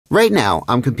Right now,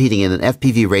 I'm competing in an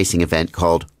FPV racing event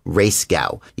called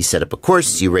RaceDayQuads. You set up a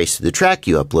course, you race through the track,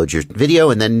 you upload your video,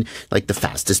 and then, like, the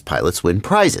fastest pilots win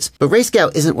prizes. But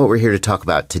RaceDayQuads isn't what we're here to talk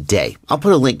about today. I'll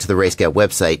put a link to the RaceDayQuads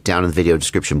website down in the video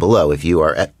description below if you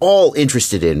are at all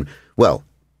interested in, well,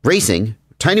 racing,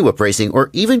 tiny whoop racing, or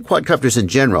even quadcopters in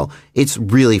general. It's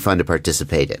really fun to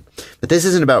participate in. But this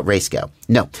isn't about RaceDayQuads.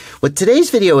 No. What today's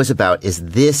video is about is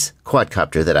this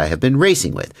quadcopter that I have been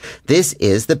racing with. This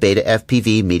is the Beta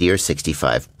FPV Meteor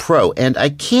 65 Pro, and I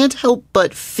can't help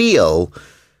but feel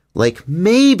like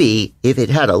maybe if it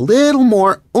had a little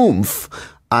more oomph,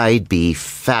 I'd be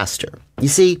faster. You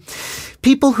see,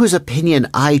 people whose opinion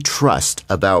I trust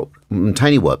about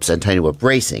tiny whoops and tiny whoop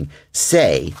racing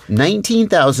say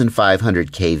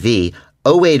 19,500 kV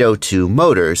 0802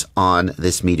 motors on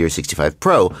this Meteor 65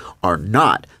 Pro are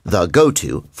not the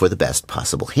go-to for the best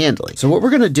possible handling. So what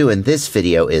we're going to do in this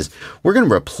video is we're going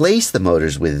to replace the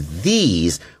motors with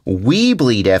these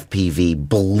WeBleed FPV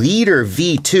Bleeder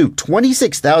V2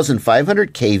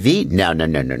 26,500 kV. No.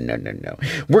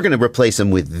 We're going to replace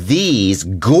them with these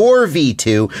Gore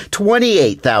V2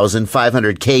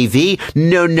 28,500 kV.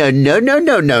 No.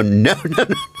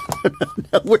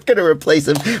 We're going to replace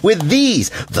them with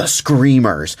these, the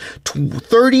Screamers,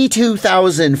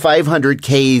 32,500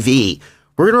 kV.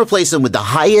 We're going to replace them with the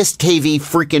highest kV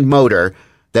freaking motor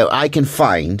that I can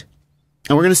find.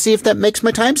 And we're going to see if that makes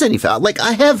my times any faster. Like,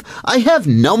 I have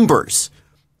numbers.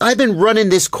 I've been running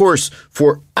this course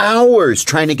for hours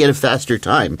trying to get a faster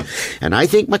time. And I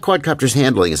think my quadcopter's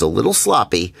handling is a little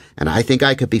sloppy. And I think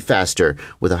I could be faster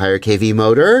with a higher kV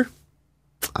motor.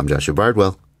 I'm Joshua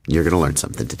Bardwell. You're going to learn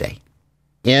something today.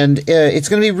 And it's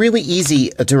going to be really easy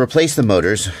to replace the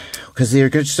motors because they're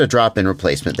just a drop-in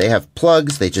replacement. They have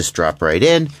plugs. They just drop right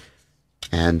in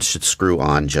and should screw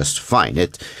on just fine.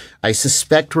 I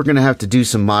suspect we're going to have to do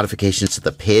some modifications to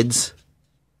the PIDs,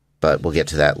 but we'll get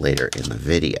to that later in the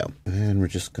video. And we're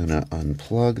just going to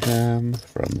unplug them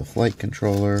from the flight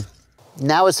controller.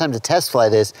 Now it's time to test fly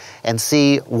this and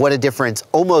see what a difference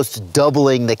almost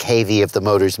doubling the kV of the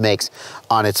motors makes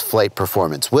on its flight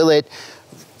performance. Will it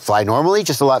fly normally,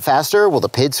 just a lot faster? Will the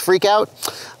PIDs freak out?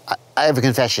 I have a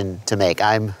confession to make.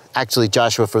 I'm actually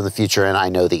Joshua from the future and I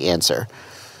know the answer.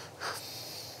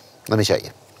 Let me show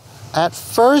you. At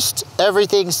first,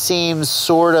 everything seems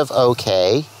sort of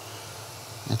okay.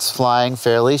 It's flying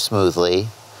fairly smoothly.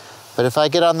 But if I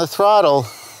get on the throttle,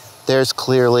 there's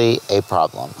clearly a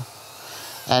problem.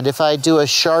 And if I do a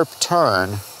sharp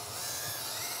turn,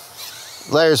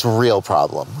 there's a real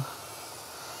problem.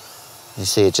 You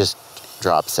see, it just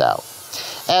drops out.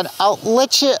 And I'll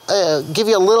let you, give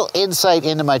you a little insight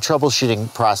into my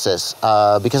troubleshooting process,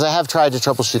 because I have tried to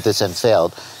troubleshoot this and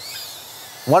failed.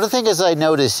 One of the things I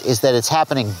notice is that it's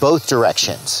happening both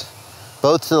directions,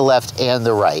 both to the left and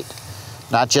the right,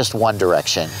 not just one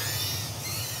direction.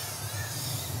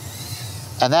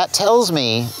 And that tells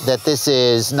me that this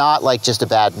is not like just a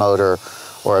bad motor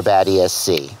or a bad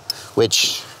ESC,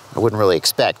 which I wouldn't really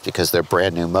expect because they're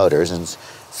brand new motors and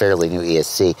fairly new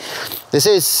ESC. This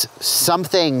is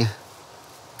something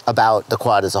about the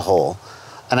quad as a whole.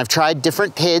 And I've tried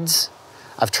different PIDs.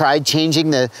 I've tried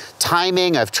changing the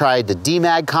timing. I've tried the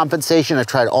demag compensation. I've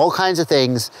tried all kinds of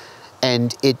things.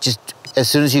 And it just, as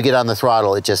soon as you get on the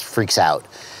throttle, it just freaks out.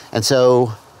 And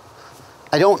so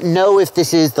I don't know if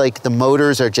this is like the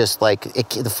motors are just like,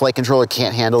 the flight controller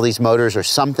can't handle these motors or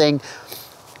something.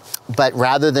 But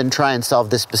rather than try and solve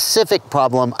this specific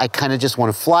problem, I kind of just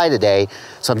want to fly today.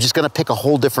 So I'm just going to pick a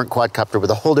whole different quadcopter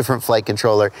with a whole different flight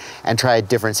controller and try a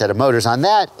different set of motors on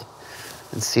that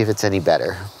and see if it's any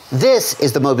better. This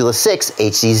is the Mobula 6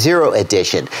 HD0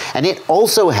 edition, and it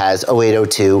also has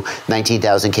 0802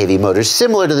 19,000 kV motors,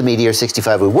 similar to the Meteor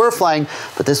 65 we were flying,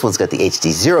 but this one's got the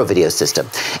HD0 video system.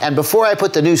 And before I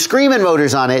put the new Screamer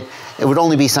Motors on it, it would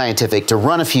only be scientific to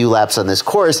run a few laps on this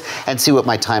course and see what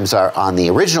my times are on the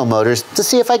original motors to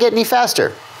see if I get any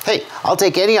faster. Hey, I'll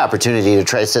take any opportunity to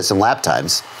try to set some lap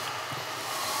times.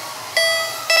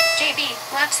 JB,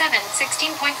 lap 7,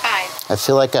 16.5. I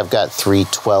feel like I've got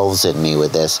 312s in me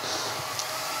with this,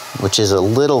 which is a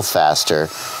little faster,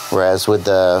 whereas with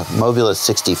the Mobula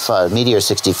 65, Meteor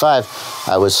 65,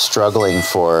 I was struggling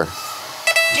for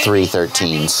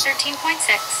 313s.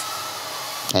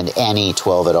 13.6. And any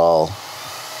 12 at all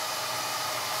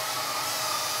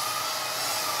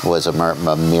was a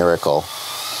miracle.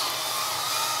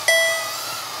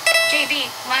 JB,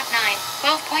 lap 9,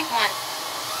 12.1.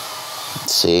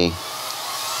 Let's see.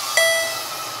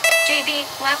 JB,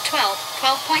 lap 12,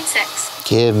 12.6.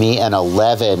 Give me an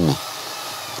 11.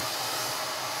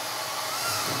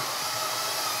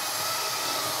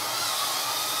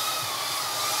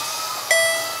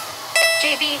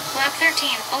 JB, lap 13,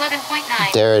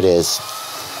 11.9. There it is.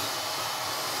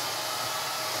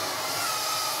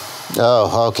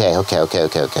 Oh, okay.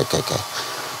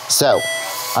 So,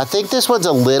 I think this one's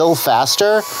a little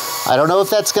faster. I don't know if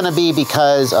that's going to be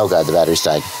because... Oh, God, the battery's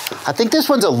dying. I think this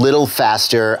one's a little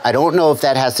faster. I don't know if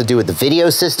that has to do with the video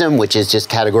system, which is just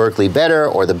categorically better,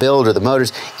 or the build, or the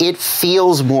motors. It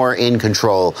feels more in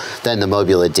control than the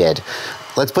Mobula did.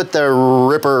 Let's put the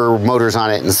Ripper motors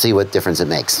on it and see what difference it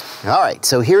makes. All right,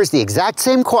 so here's the exact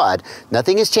same quad.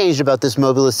 Nothing has changed about this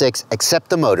Mobula 6 except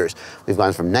the motors. We've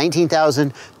gone from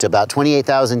 19,000 to about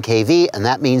 28,000 kV, and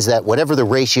that means that whatever the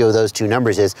ratio of those two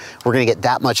numbers is, we're gonna get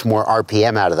that much more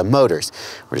RPM out of the motors.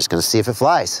 We're just gonna see if it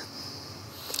flies.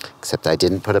 Except I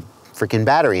didn't put a freaking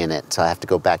battery in it, so I have to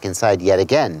go back inside yet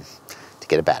again to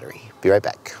get a battery. Be right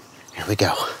back. Here we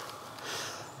go.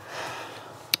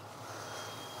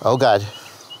 Oh, God.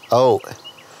 Oh,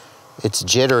 it's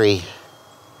jittery.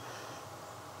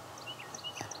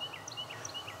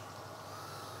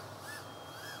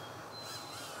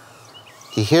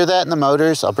 You hear that in the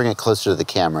motors? I'll bring it closer to the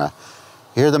camera.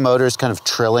 You hear the motors kind of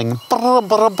trilling. Brr,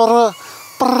 brr, brr,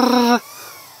 brr.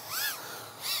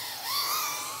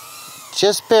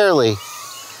 Just barely.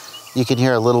 You can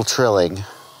hear a little trilling.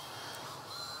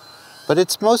 But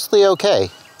it's mostly okay.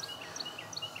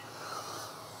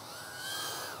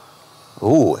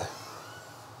 Ooh.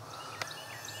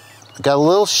 Got a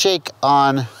little shake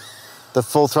on the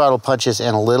full throttle punches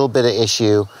and a little bit of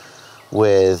issue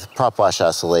with prop wash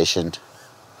oscillation.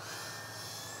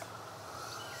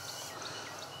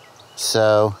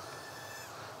 So,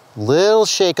 little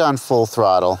shake on full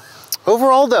throttle.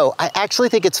 Overall though, I actually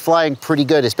think it's flying pretty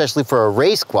good, especially for a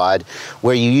race quad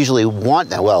where you usually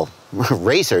want them, well,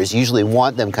 racers usually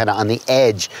want them kind of on the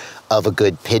edge of a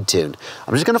good PID tune.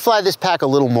 I'm just gonna fly this pack a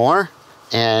little more.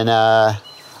 And I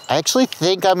actually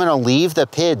think I'm gonna leave the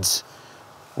PIDs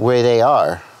where they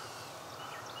are.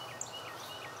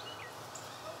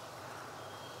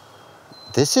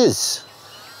 This is,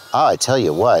 oh, I tell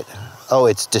you what. Oh,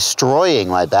 it's destroying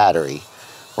my battery.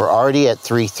 We're already at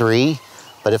 3.3,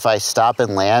 but if I stop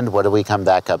and land, what do we come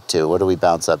back up to? What do we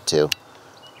bounce up to?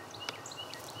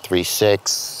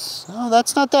 3.6. Oh,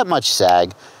 that's not that much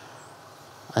sag.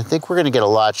 I think we're gonna get a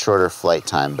lot shorter flight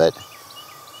time, but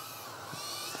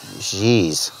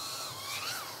jeez,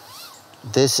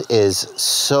 this is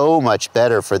so much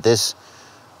better for this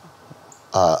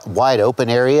wide open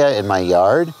area in my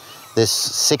yard. This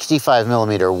 65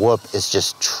 millimeter whoop is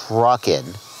just trucking.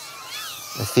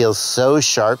 It feels so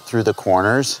sharp through the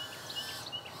corners.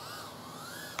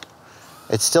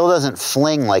 It still doesn't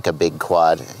fling like a big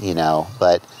quad, you know,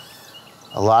 but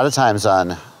a lot of times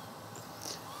on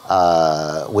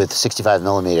with 65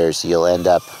 millimeters, you'll end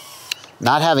up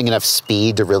not having enough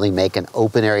speed to really make an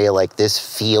open area like this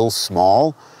feel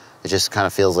small. It just kind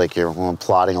of feels like you're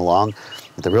plodding along.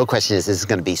 But the real question is this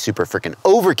going to be super freaking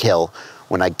overkill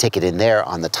when I take it in there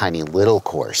on the tiny little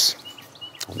course?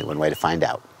 Only one way to find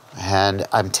out. And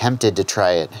I'm tempted to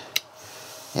try it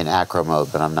in acro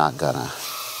mode, but I'm not gonna.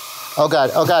 Oh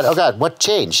God, oh God, oh God, what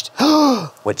changed?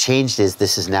 What changed is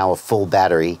this is now a full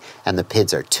battery and the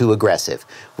PIDs are too aggressive.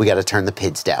 We gotta turn the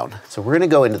PIDs down. So we're gonna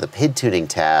go into the PID tuning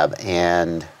tab,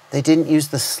 and they didn't use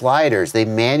the sliders. They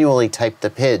manually typed the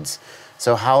PIDs.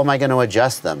 So how am I gonna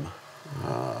adjust them?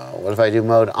 What if I do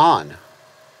mode on?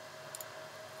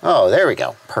 Oh, there we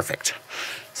go, perfect.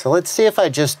 So let's see if I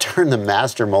just turn the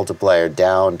master multiplier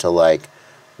down to like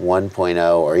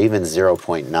 1.0 or even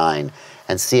 0.9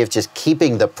 and see if just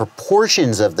keeping the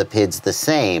proportions of the PIDs the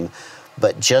same,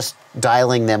 but just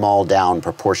dialing them all down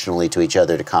proportionally to each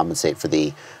other to compensate for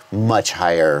the much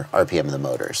higher RPM of the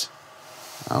motors.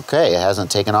 Okay, it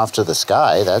hasn't taken off to the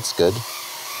sky, that's good.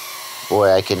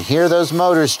 Boy, I can hear those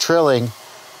motors trilling.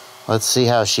 Let's see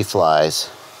how she flies.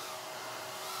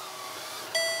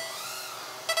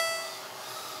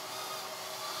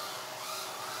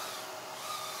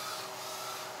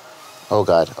 Oh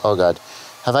God, oh God.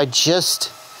 Have I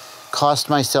just cost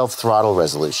myself throttle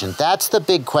resolution? That's the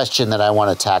big question that I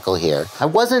want to tackle here. I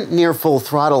wasn't near full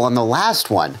throttle on the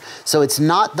last one, so it's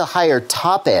not the higher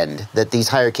top end that these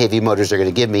higher kV motors are going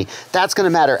to give me. That's going to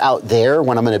matter out there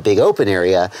when I'm in a big open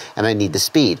area and I need the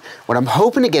speed. What I'm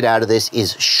hoping to get out of this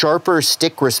is sharper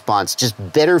stick response, just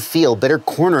better feel, better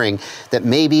cornering that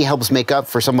maybe helps make up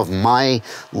for some of my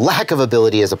lack of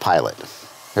ability as a pilot.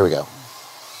 Here we go.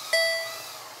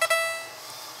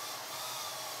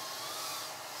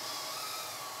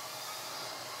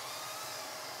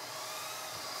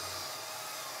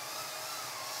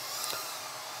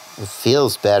 It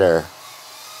feels better.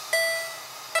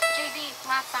 JV,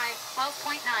 lap 5,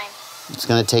 12.9. It's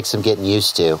going to take some getting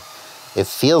used to. It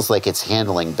feels like it's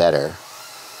handling better.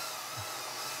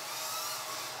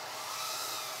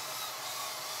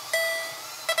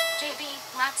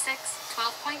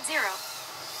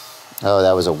 11.0. Oh,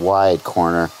 that was a wide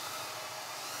corner.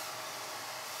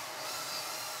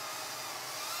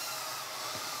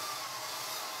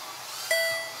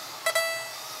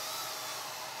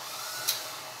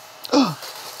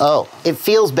 Oh, it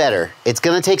feels better. It's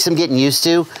gonna take some getting used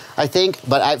to, I think,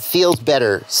 but it feels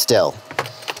better still.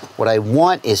 What I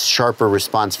want is sharper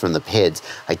response from the PIDs.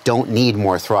 I don't need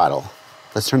more throttle.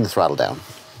 Let's turn the throttle down.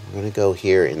 I'm gonna go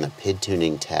here in the PID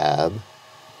tuning tab.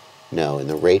 No, in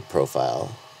the rate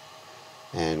profile.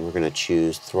 And we're gonna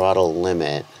choose throttle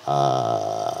limit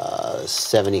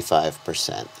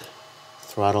 75%.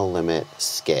 Throttle limit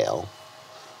scale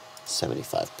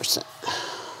 75%.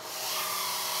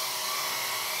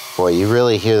 Boy, you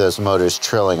really hear those motors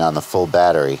trilling on the full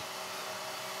battery.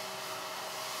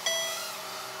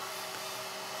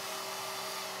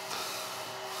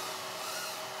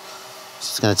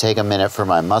 It's going to take a minute for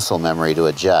my muscle memory to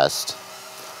adjust,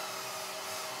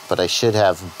 but I should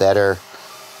have better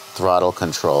throttle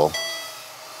control.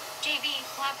 JB,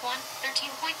 lap 1,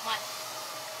 13.1.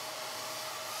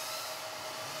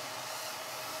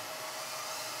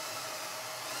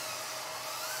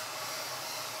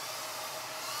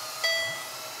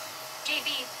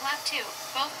 JB, lap 2,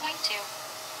 12.2.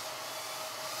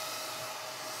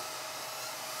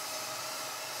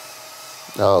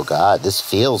 Oh God, this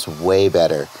feels way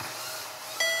better.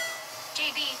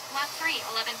 JB, lap 3,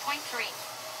 11.3.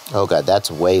 Oh God, that's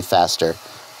way faster.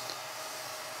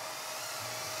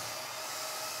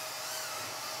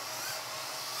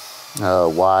 Oh,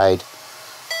 wide.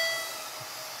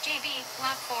 JB,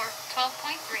 lap 4,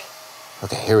 12.3.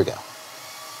 Okay, here we go.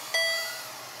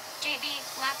 JB,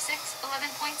 lap 6,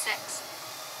 11.6.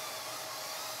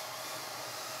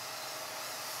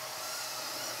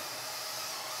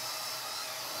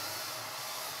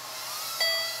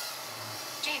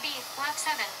 JB, lap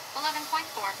 7,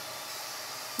 11.4.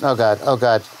 Oh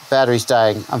God, battery's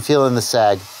dying. I'm feeling the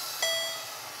sag.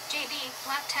 JB,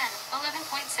 lap 10,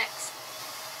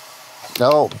 11.6.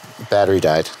 Oh, battery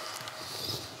died.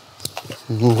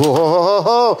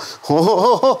 Whoa,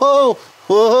 whoa,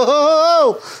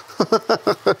 whoa,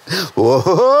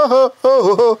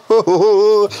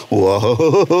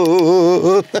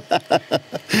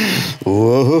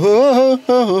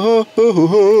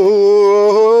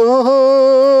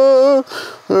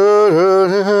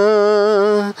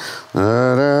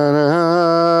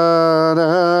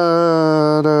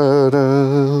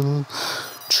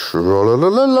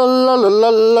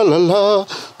 Tra-la-la-la-la-la-la-la-la,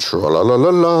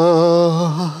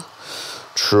 tra-la-la-la-la,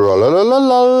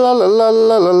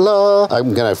 tra-la-la-la-la-la-la-la-la.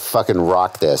 I'm gonna fucking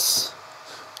rock this.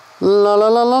 La la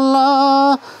la la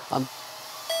la.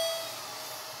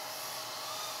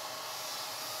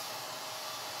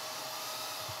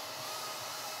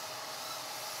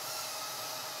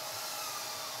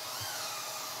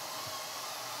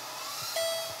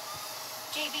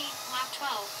 JB, lap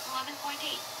 12,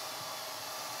 11.8.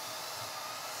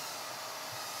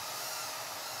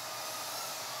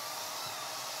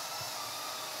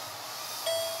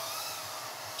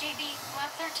 JB,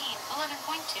 lap 13,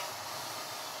 11.2.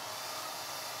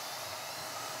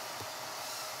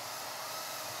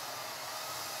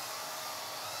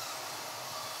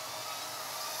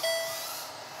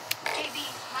 JB,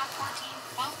 lap 14,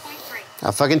 12.3.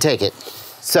 I'll fucking take it.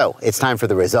 So it's time for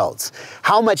the results.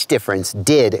 How much difference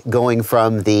did going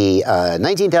from the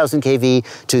 19,000 kV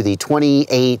to the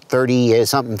 28, 30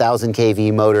 something thousand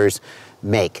kV motors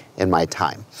make in my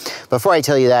time? Before I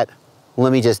tell you that,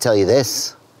 let me just tell you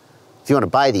this. If you want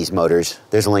to buy these motors,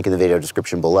 there's a link in the video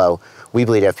description below.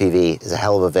 WeBleedFPV is a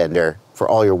hell of a vendor for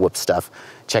all your whoop stuff.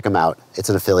 Check them out. It's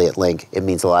an affiliate link. It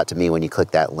means a lot to me when you click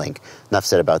that link. Enough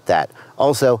said about that.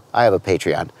 Also, I have a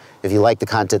Patreon. If you like the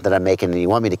content that I'm making and you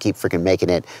want me to keep freaking making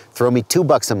it, throw me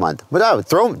 $2 a month. But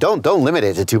don't limit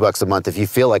it to $2 a month if you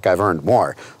feel like I've earned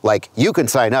more. Like, you can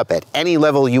sign up at any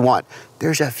level you want.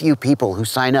 There's a few people who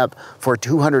sign up for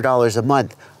 $200 a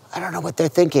month. I don't know what they're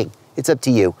thinking. It's up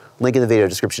to you. Link in the video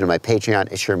description of my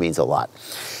Patreon. It sure means a lot.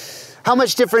 How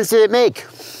much difference did it make?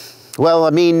 Well, I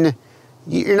mean,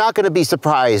 you're not going to be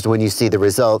surprised when you see the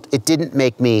result. It didn't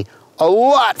make me a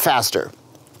lot faster.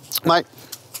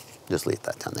 Just leave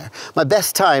that down there. My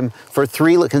best time for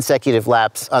 3 consecutive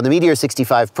laps on the Meteor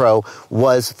 65 Pro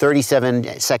was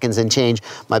 37 seconds and change.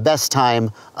 My best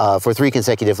time for 3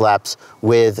 consecutive laps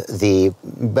with the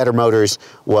better motors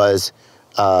was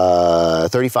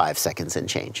 35 seconds and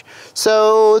change.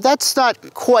 So that's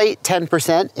not quite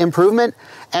 10% improvement.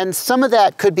 And some of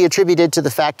that could be attributed to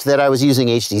the fact that I was using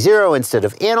HD0 instead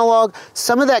of analog.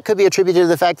 Some of that could be attributed to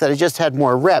the fact that I just had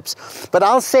more reps. But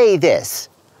I'll say this.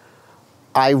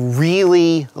 I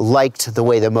really liked the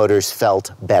way the motors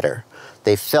felt better.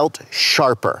 They felt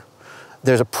sharper.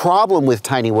 There's a problem with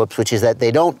tiny whoops, which is that they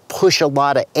don't push a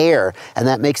lot of air, and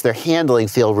that makes their handling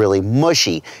feel really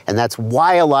mushy. And that's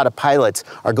why a lot of pilots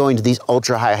are going to these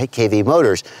ultra high kV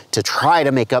motors to try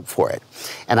to make up for it.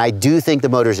 And I do think the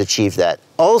motors achieved that.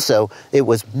 Also, it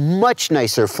was much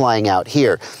nicer flying out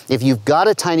here. If you've got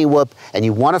a tiny whoop and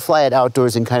you want to fly it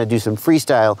outdoors and kind of do some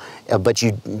freestyle, but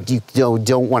you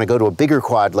don't want to go to a bigger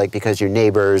quad, like because your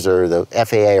neighbors or the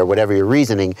FAA or whatever your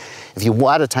reasoning, if you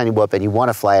want a tiny whoop and you want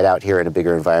to fly it out here in a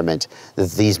bigger environment,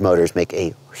 these motors make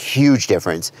a huge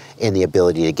difference in the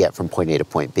ability to get from point A to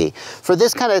point B. For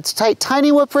this kind of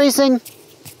tiny whoop racing,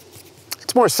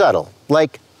 it's more subtle.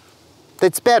 Like,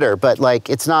 it's better, but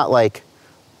like, it's not like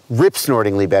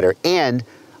rip-snortingly better, and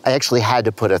I actually had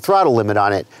to put a throttle limit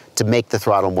on it to make the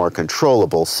throttle more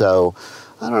controllable, so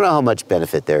I don't know how much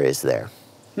benefit there is there.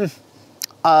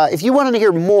 If you wanted to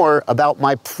hear more about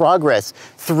my progress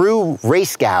through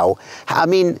RaceGow, I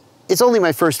mean, it's only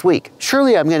my first week.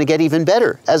 Surely I'm gonna get even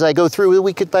better as I go through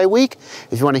week by week.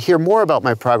 If you wanna hear more about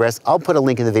my progress, I'll put a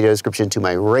link in the video description to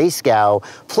my RaceGow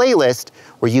playlist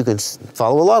where you can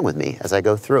follow along with me as I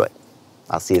go through it.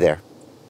 I'll see you there.